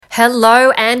Hello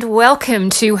and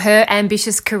welcome to Her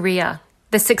Ambitious Career,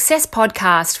 the success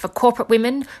podcast for corporate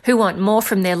women who want more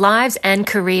from their lives and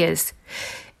careers.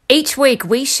 Each week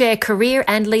we share career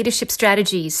and leadership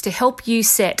strategies to help you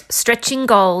set stretching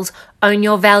goals, own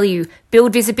your value,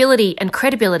 build visibility and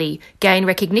credibility, gain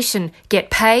recognition, get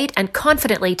paid and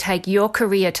confidently take your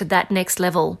career to that next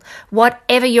level.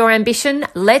 Whatever your ambition,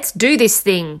 let's do this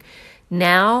thing.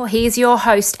 Now, here's your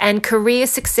host and career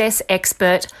success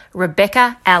expert,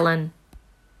 Rebecca Allen.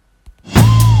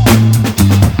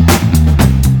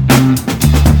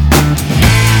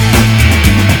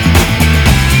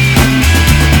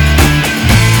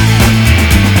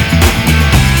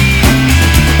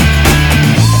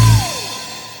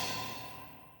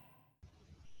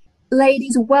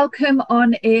 Ladies, welcome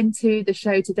on into the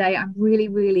show today. I'm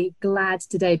really glad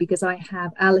today because I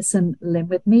have Alison Lim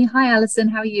with me. Hi, Alison.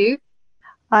 How are you?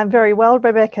 I'm very well,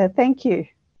 Rebecca. Thank you.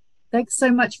 Thanks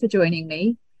so much for joining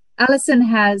me. Alison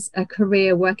has a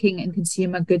career working in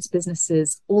consumer goods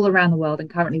businesses all around the world and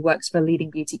currently works for a leading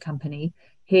beauty company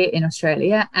here in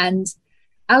Australia. And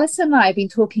Alison and I have been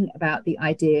talking about the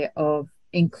idea of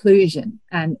inclusion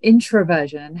and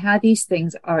introversion and how these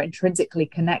things are intrinsically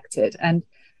connected. And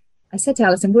I said to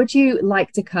Alison, would you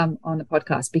like to come on the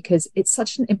podcast? Because it's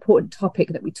such an important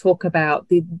topic that we talk about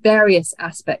the various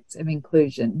aspects of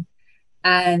inclusion.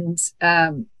 And,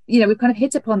 we've kind of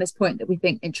hit upon this point that we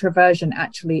think introversion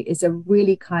actually is a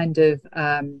really kind of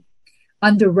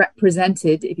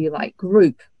underrepresented, if you like,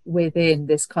 group within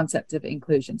this concept of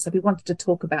inclusion. So we wanted to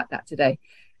talk about that today.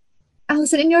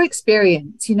 Alison, in your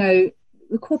experience, the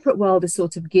corporate world is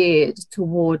sort of geared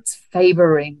towards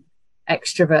favoring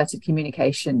extroverted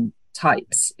communication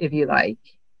types, if you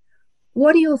like.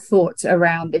 What are your thoughts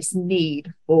around this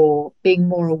need for being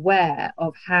more aware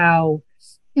of how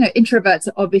introverts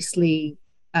are obviously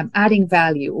adding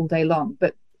value all day long,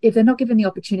 but if they're not given the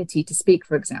opportunity to speak,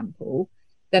 for example,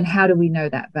 then how do we know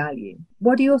that value?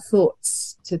 What are your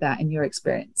thoughts to that in your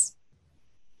experience?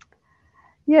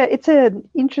 Yeah, it's an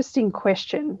interesting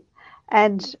question.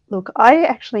 And look, I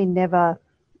actually never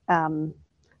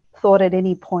thought at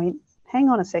any point, hang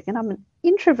on a second, I'm an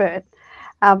introvert.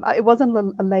 It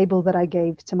wasn't a label that I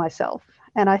gave to myself.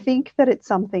 And I think that it's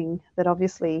something that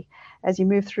obviously, as you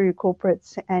move through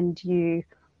corporates and you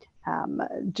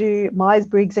do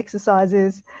Myers-Briggs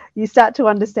exercises, you start to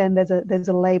understand there's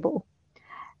a label.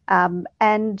 And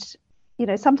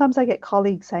sometimes I get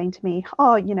colleagues saying to me,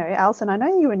 "Oh, Alison, I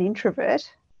know you're an introvert,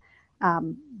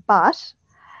 but."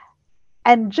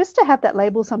 And just to have that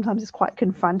label sometimes is quite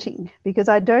confronting because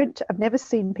I've never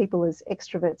seen people as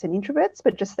extroverts and introverts,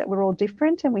 but just that we're all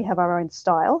different and we have our own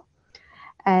style.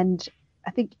 And I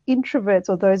think introverts,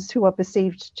 or those who are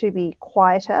perceived to be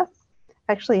quieter,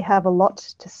 actually have a lot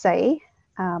to say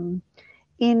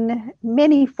in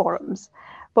many forums.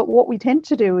 But what we tend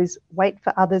to do is wait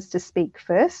for others to speak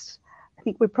first. I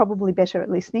think we're probably better at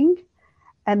listening.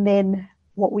 And then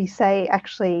what we say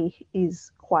actually is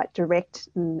quite direct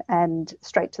and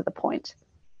straight to the point.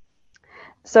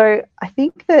 So I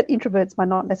think that introverts might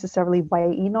not necessarily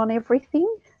weigh in on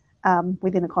everything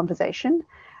within a conversation,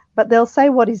 but they'll say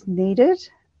what is needed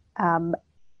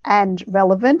and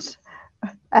relevant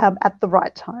at the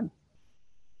right time.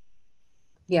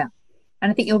 Yeah. And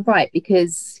I think you're right,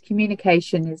 because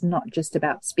communication is not just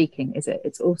about speaking, is it?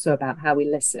 It's also about how we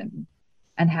listen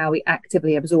and how we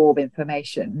actively absorb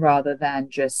information rather than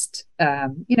just,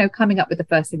 coming up with the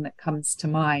first thing that comes to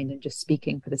mind and just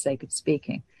speaking for the sake of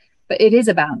speaking. But it is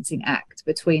a balancing act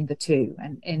between the two.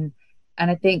 And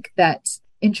I think that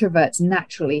introverts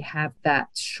naturally have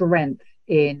that strength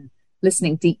in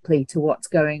listening deeply to what's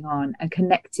going on and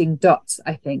connecting dots,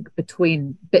 I think,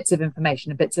 between bits of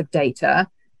information and bits of data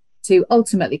to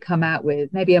ultimately come out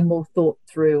with maybe a more thought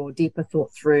through or deeper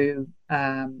thought through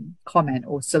comment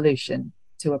or solution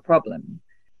to a problem.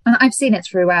 And I've seen it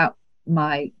throughout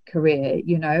my career,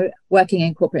 working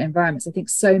in corporate environments. I think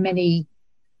so many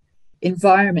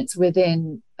environments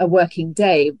within a working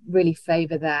day really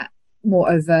favor that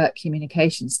more overt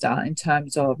communication style in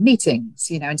terms of meetings,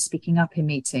 and speaking up in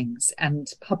meetings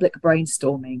and public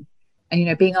brainstorming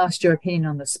and, being asked your opinion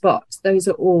on the spot. Those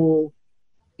are all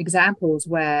examples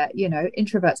where,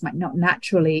 introverts might not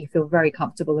naturally feel very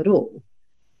comfortable at all.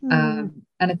 And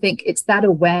I think it's that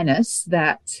awareness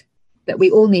that we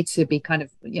all need to be kind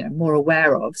of, more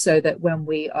aware of, so that when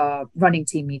we are running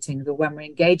team meetings or when we're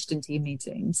engaged in team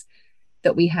meetings,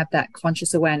 that we have that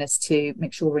conscious awareness to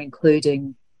make sure we're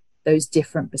including those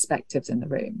different perspectives in the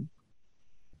room.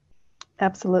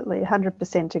 Absolutely,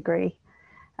 100% agree.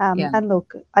 And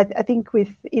look, I think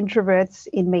with introverts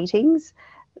in meetings,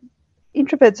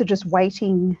 introverts are just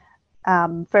waiting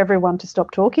for everyone to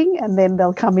stop talking, and then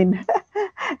they'll come in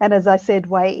and, as I said,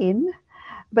 weigh in.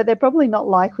 But they're probably not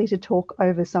likely to talk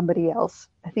over somebody else.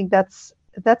 I think that's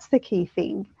the key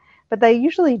thing. But they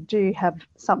usually do have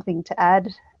something to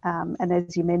add. And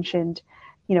as you mentioned,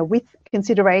 with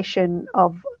consideration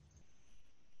of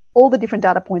all the different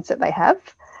data points that they have,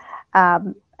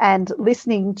 and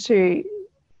listening to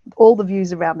all the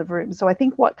views around the room. So I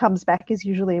think what comes back is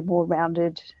usually a more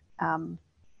rounded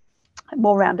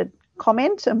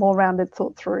comment, a more rounded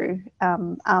thought through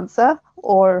answer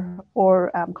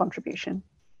or contribution.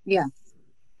 Yeah.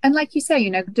 And like you say,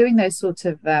 doing those sort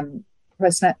of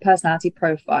personality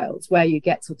profiles where you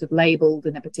get sort of labeled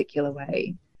in a particular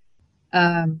way.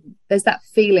 There's that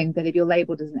feeling that if you're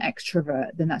labeled as an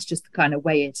extrovert, then that's just the kind of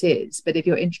way it is. But if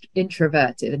you're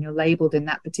introverted and you're labeled in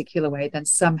that particular way, then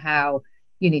somehow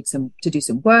you need to do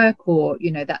some work, or,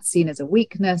 that's seen as a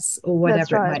weakness or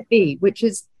whatever it might be, which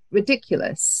is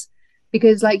ridiculous.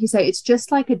 Because like you say, it's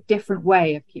just like a different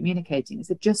way of communicating.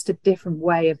 It's just a different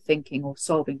way of thinking or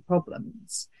solving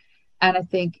problems. And I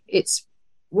think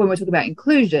when we're talking about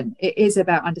inclusion, it is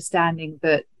about understanding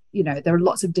that, there are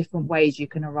lots of different ways you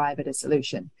can arrive at a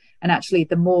solution. And actually,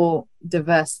 the more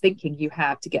diverse thinking you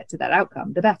have to get to that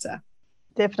outcome, the better.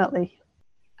 Definitely.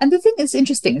 And the thing that's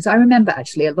interesting is I remember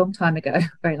actually a long time ago,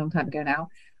 very long time ago now,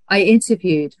 I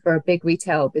interviewed for a big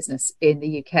retail business in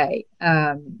the UK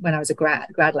when I was a grad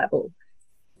level.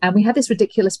 And we had this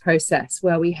ridiculous process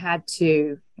where we had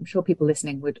to, I'm sure people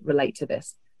listening would relate to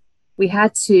this. We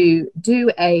had to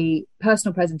do a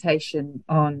personal presentation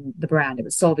on the brand. It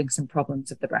was solving some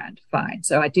problems of the brand. Fine.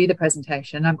 So I do the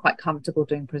presentation. I'm quite comfortable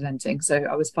doing presenting, so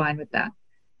I was fine with that.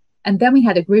 And then we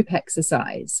had a group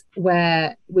exercise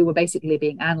where we were basically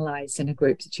being analysed in a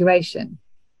group situation.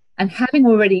 And having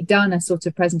already done a sort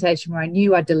of presentation where I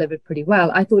knew I delivered pretty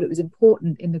well, I thought it was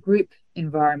important in the group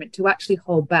environment to actually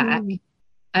hold back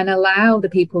and allow the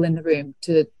people in the room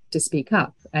to speak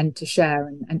up and to share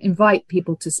and invite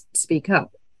people to speak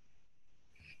up.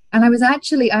 And I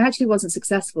actually wasn't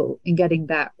successful in getting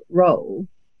that role.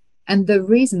 And the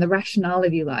rationale,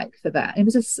 if you like, for that, it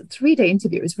was a 3-day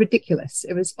interview. It was ridiculous.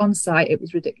 It was on site. It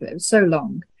was ridiculous. It was so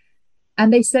long.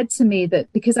 And they said to me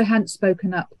that because I hadn't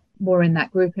spoken up more in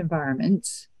that group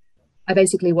environment, I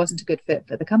basically wasn't a good fit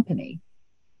for the company.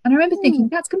 And I remember thinking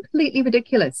that's completely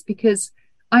ridiculous, because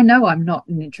I know I'm not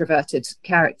an introverted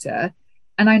character.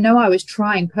 And I know I was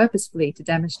trying purposefully to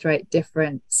demonstrate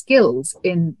different skills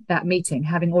in that meeting,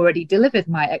 having already delivered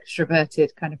my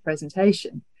extroverted kind of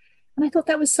presentation. And I thought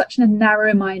that was such a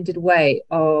narrow-minded way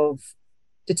of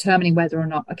determining whether or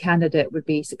not a candidate would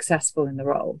be successful in the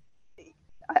role.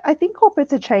 I think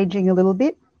corporates are changing a little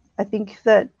bit. I think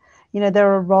that,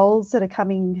 there are roles that are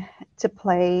coming to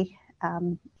play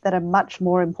that are much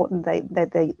more important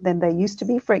than they used to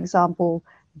be. For example,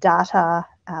 data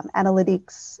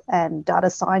analytics and data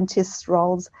scientists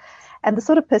roles, and the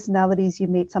sort of personalities you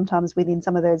meet sometimes within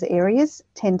some of those areas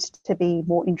tend to be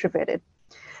more introverted.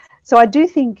 So I do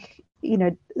think,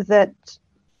 that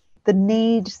the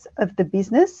needs of the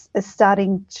business is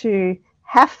starting to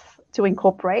have to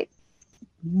incorporate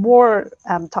more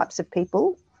types of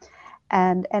people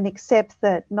and accept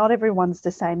that not everyone's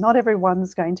the same. Not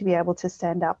everyone's going to be able to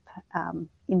stand up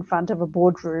in front of a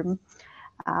boardroom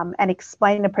and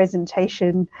explain a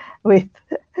presentation with,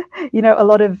 a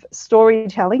lot of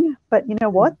storytelling. But you know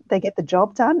what? They get the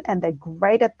job done, and they're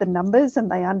great at the numbers,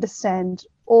 and they understand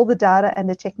all the data and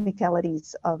the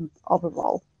technicalities of a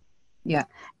role. Yeah.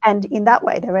 And in that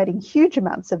way, they're adding huge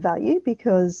amounts of value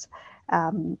because,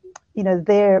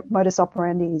 their modus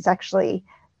operandi is actually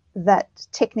that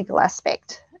technical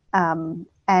aspect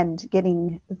and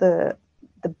getting the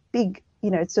big,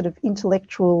 sort of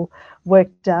intellectual work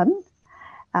done.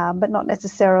 But not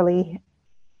necessarily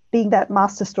being that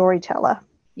master storyteller.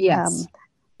 Yes.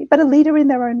 But a leader in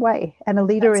their own way and a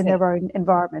leader in their own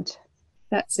environment.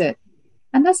 That's it.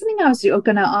 And that's something I was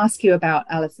going to ask you about,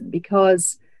 Alison,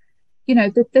 because,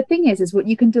 the thing is what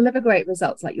you can deliver great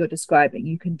results like you're describing.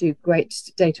 You can do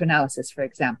great data analysis, for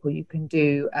example. You can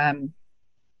do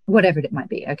whatever it might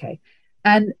be. Okay.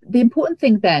 And the important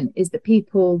thing then is that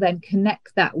people then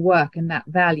connect that work and that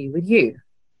value with you.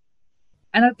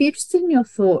 And I'd be interested in your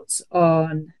thoughts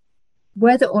on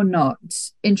whether or not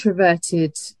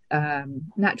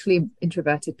naturally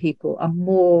introverted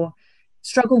people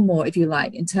struggle more, if you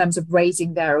like, in terms of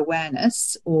raising their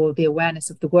awareness or the awareness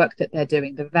of the work that they're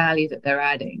doing, the value that they're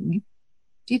adding.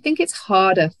 Do you think it's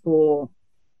harder for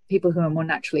people who are more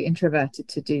naturally introverted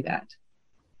to do that?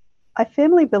 I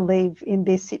firmly believe in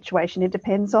this situation, it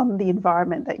depends on the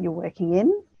environment that you're working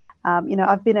in.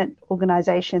 I've been at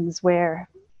organisations where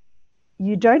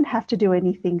you don't have to do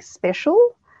anything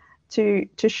special to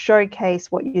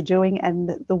showcase what you're doing,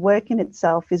 and the work in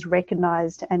itself is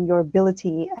recognized, and your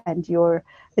ability and your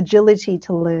agility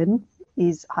to learn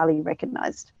is highly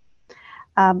recognized.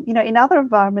 In other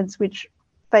environments which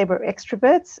favor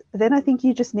extroverts, then I think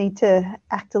you just need to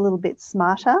act a little bit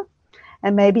smarter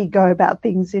and maybe go about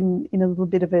things in a little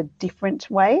bit of a different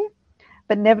way,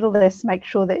 but nevertheless make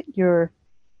sure that your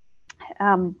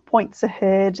points are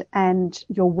heard and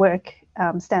your work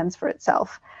stands for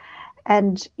itself.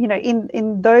 And,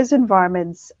 in those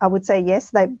environments, I would say,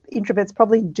 yes, introverts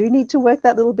probably do need to work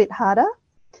that little bit harder.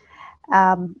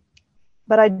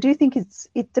 But I do think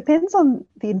it depends on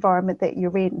the environment that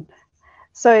you're in.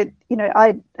 So,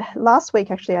 last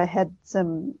week, actually, I had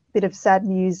some bit of sad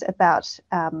news about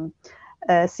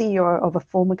a CEO of a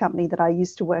former company that I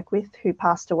used to work with who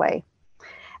passed away.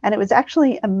 And it was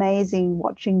actually amazing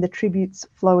watching the tributes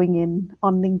flowing in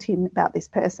on LinkedIn about this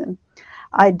person.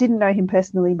 I didn't know him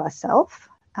personally myself,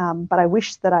 but I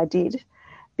wish that I did,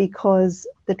 because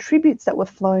the tributes that were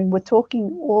flowing were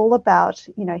talking all about,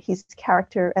 his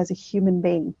character as a human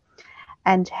being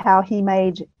and how he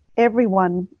made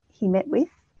everyone he met with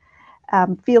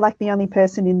feel like the only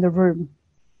person in the room.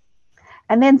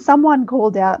 And then someone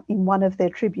called out in one of their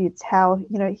tributes how,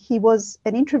 he was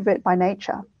an introvert by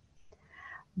nature,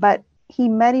 but he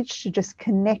managed to just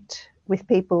connect with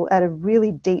people at a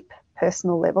really deep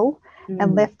personal level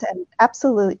and left an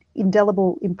absolute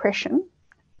indelible impression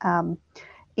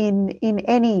in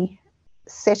any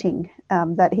setting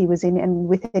that he was in and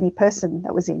with any person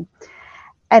that was in.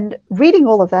 And reading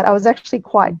all of that, I was actually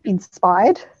quite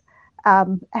inspired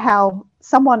how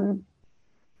someone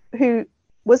who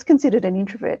was considered an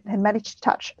introvert had managed to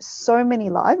touch so many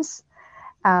lives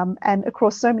and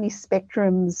across so many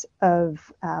spectrums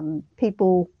of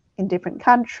people in different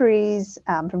countries,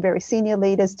 from very senior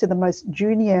leaders to the most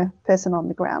junior person on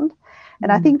the ground.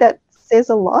 And I think that says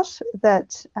a lot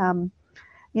that,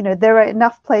 there are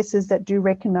enough places that do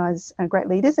recognise great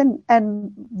leaders,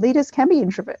 and leaders can be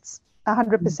introverts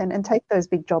 100% and take those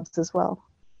big jobs as well.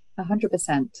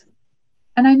 100%.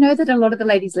 And I know that a lot of the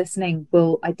ladies listening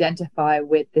will identify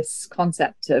with this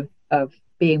concept of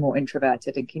being more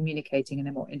introverted and communicating in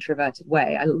a more introverted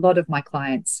way. A lot of my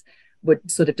clients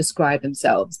would sort of describe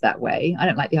themselves that way. I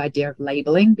don't like the idea of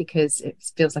labeling because it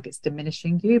feels like it's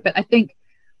diminishing you. But I think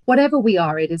whatever we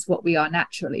are, it is what we are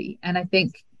naturally. And I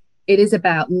think it is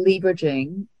about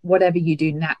leveraging whatever you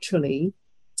do naturally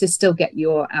to still get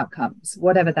your outcomes,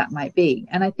 whatever that might be.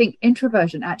 And I think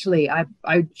introversion, actually,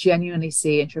 I genuinely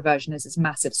see introversion as this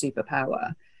massive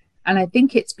superpower. And I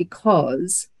think it's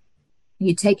because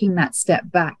you're taking that step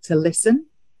back to listen.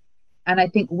 And I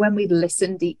think when we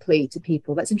listen deeply to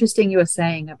people, that's interesting you were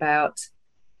saying about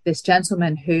this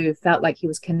gentleman who felt like he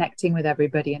was connecting with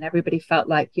everybody and everybody felt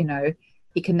like,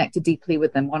 he connected deeply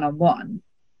with them one-on-one.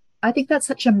 I think that's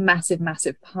such a massive,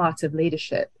 massive part of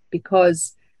leadership,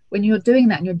 because when you're doing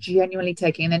that and you're genuinely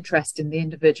taking an interest in the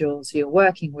individuals who you're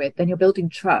working with, then you're building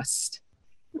trust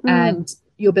and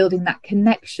you're building that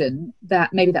connection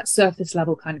that maybe that surface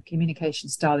level kind of communication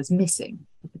style is missing,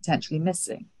 or potentially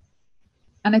missing.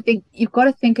 And I think you've got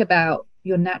to think about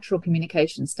your natural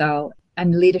communication style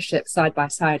and leadership side by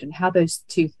side, and how those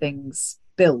two things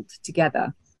build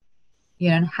together,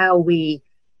 and how we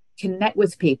connect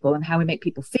with people and how we make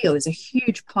people feel is a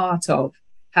huge part of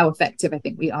how effective I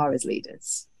think we are as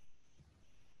leaders.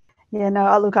 Yeah,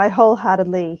 no, look, I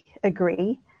wholeheartedly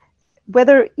agree.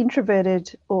 Whether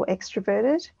introverted or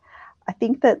extroverted, I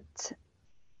think that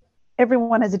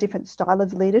everyone has a different style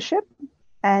of leadership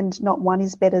and not one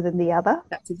is better than the other.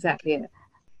 That's exactly it.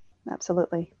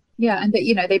 Absolutely. Yeah, and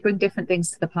that, they bring different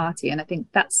things to the party. And I think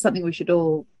that's something we should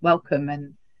all welcome.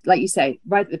 And like you say,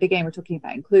 right at the beginning, we're talking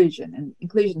about inclusion, and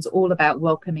inclusion is all about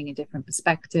welcoming in different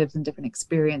perspectives and different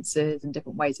experiences and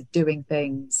different ways of doing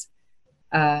things.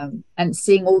 And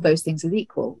seeing all those things as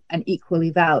equal and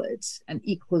equally valid and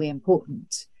equally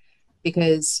important,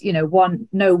 because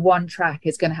no one track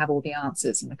is going to have all the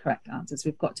answers and the correct answers.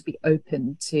 We've got to be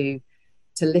open to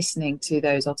listening to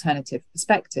those alternative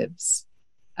perspectives,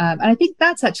 and I think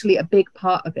that's actually a big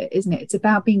part of it, isn't it? It's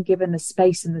about being given the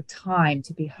space and the time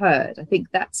to be heard. I think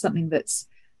that's something that's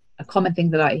a common thing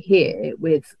that I hear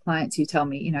with clients who tell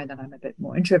me that I'm a bit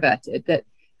more introverted, that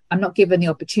I'm not given the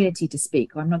opportunity to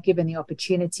speak, or I'm not given the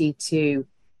opportunity to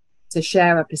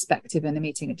share a perspective in the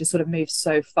meeting. It just sort of moves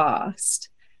so fast,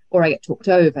 or I get talked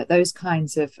over. Those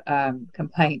kinds of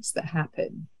complaints that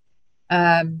happen.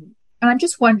 And I'm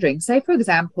just wondering, say, for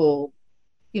example,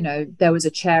 there was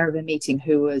a chair of a meeting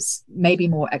who was maybe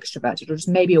more extroverted, or just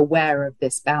maybe aware of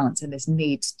this balance and this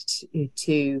need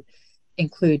to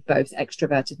include both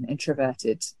extroverted and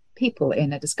introverted people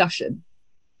in a discussion.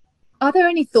 Are there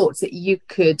any thoughts that you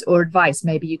could, or advice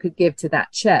maybe you could give to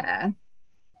that chair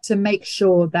to make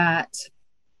sure that,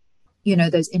 you know,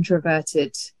 those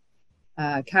introverted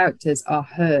characters are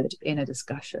heard in a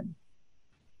discussion?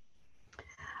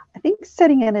 I think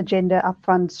setting an agenda up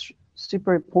front's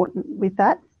super important with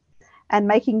that, and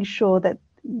making sure that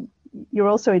you're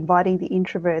also inviting the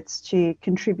introverts to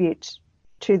contribute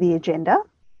to the agenda,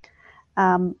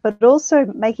 but also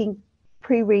making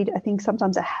pre-read, I think,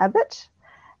 sometimes a habit,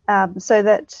 so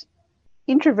that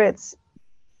introverts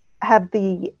have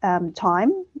the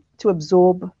time to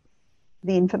absorb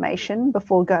the information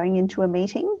before going into a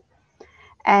meeting,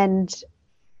 and,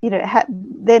 you know,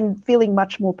 then feeling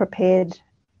much more prepared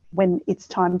when it's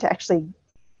time to actually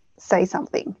say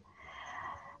something.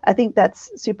 I think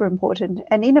that's super important.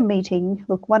 And in a meeting,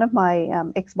 look, one of my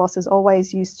ex-bosses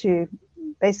always used to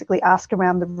basically ask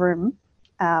around the room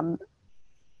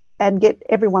and get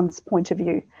everyone's point of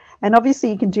view. And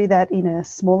obviously you can do that in a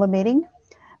smaller meeting,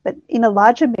 but in a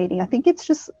larger meeting, I think it's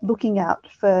just looking out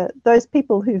for those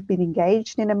people who've been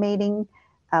engaged in a meeting,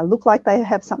 look like they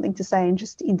have something to say, and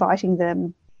just inviting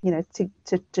them, you know, to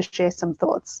share some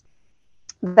thoughts.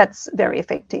 That's very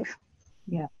effective.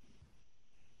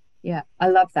 Yeah, I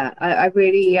love that. I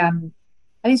really, I think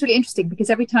it's really interesting,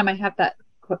 because every time I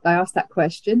ask that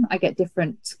question, I get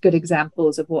different good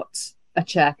examples of what a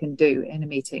chair can do in a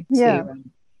meeting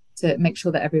to make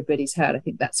sure that everybody's heard. I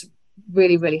think that's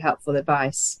really, really helpful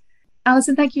advice.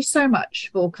 Alison, thank you so much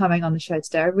for coming on the show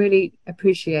today. I really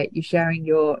appreciate you sharing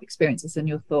your experiences and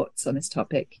your thoughts on this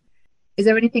topic. Is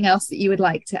there anything else that you would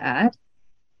like to add?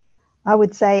 I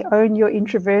would say own your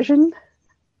introversion.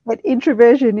 But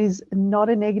introversion is not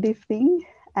a negative thing,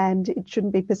 and it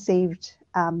shouldn't be perceived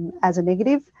as a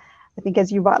negative. I think,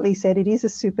 as you rightly said, it is a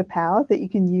superpower that you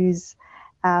can use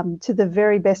to the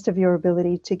very best of your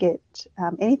ability to get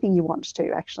anything you want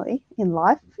to, actually, in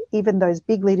life. Even those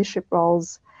big leadership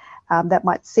roles that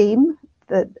might seem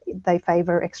that they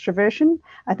favour extroversion,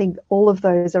 I think all of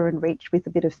those are in reach with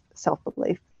a bit of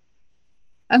self-belief.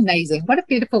 Amazing. What a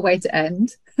beautiful way to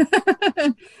end.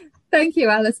 Thank you,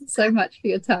 Alison, so much for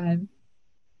your time.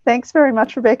 Thanks very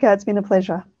much, Rebecca. It's been a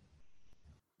pleasure.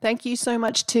 Thank you so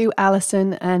much to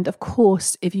Alison. And of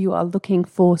course, if you are looking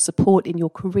for support in your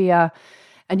career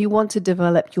and you want to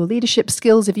develop your leadership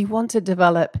skills, if you want to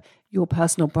develop your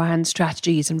personal brand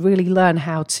strategies and really learn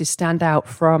how to stand out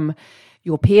from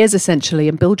your peers, essentially,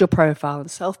 and build your profile and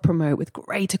self-promote with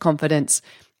greater confidence,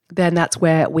 then that's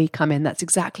where we come in. That's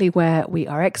exactly where we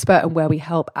are expert and where we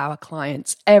help our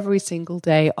clients every single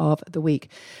day of the week.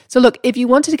 So look, if you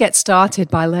wanted to get started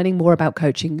by learning more about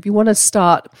coaching, if you want to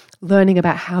start learning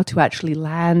about how to actually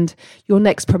land your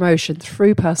next promotion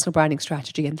through personal branding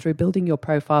strategy and through building your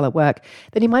profile at work,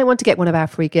 then you might want to get one of our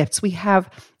free gifts. We have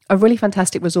a really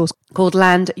fantastic resource called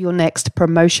Land Your Next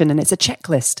Promotion. And it's a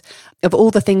checklist of all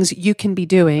the things you can be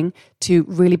doing to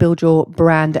really build your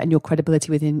brand and your credibility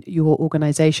within your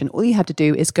organization. All you have to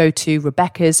do is go to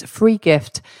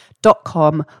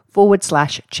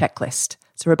rebeccasfreegift.com/checklist.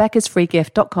 So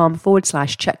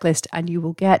rebeccasfreegift.com/checklist, and you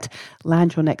will get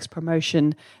Land Your Next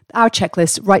Promotion, our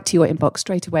checklist, right to your inbox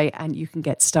straight away, and you can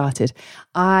get started.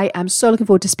 I am so looking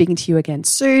forward to speaking to you again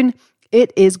soon.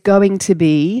 It is going to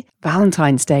be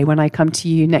Valentine's Day when I come to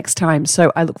you next time. So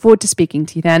I look forward to speaking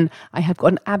to you then. I have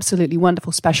got an absolutely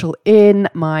wonderful special in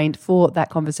mind for that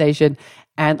conversation,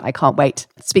 and I can't wait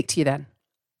to speak to you then.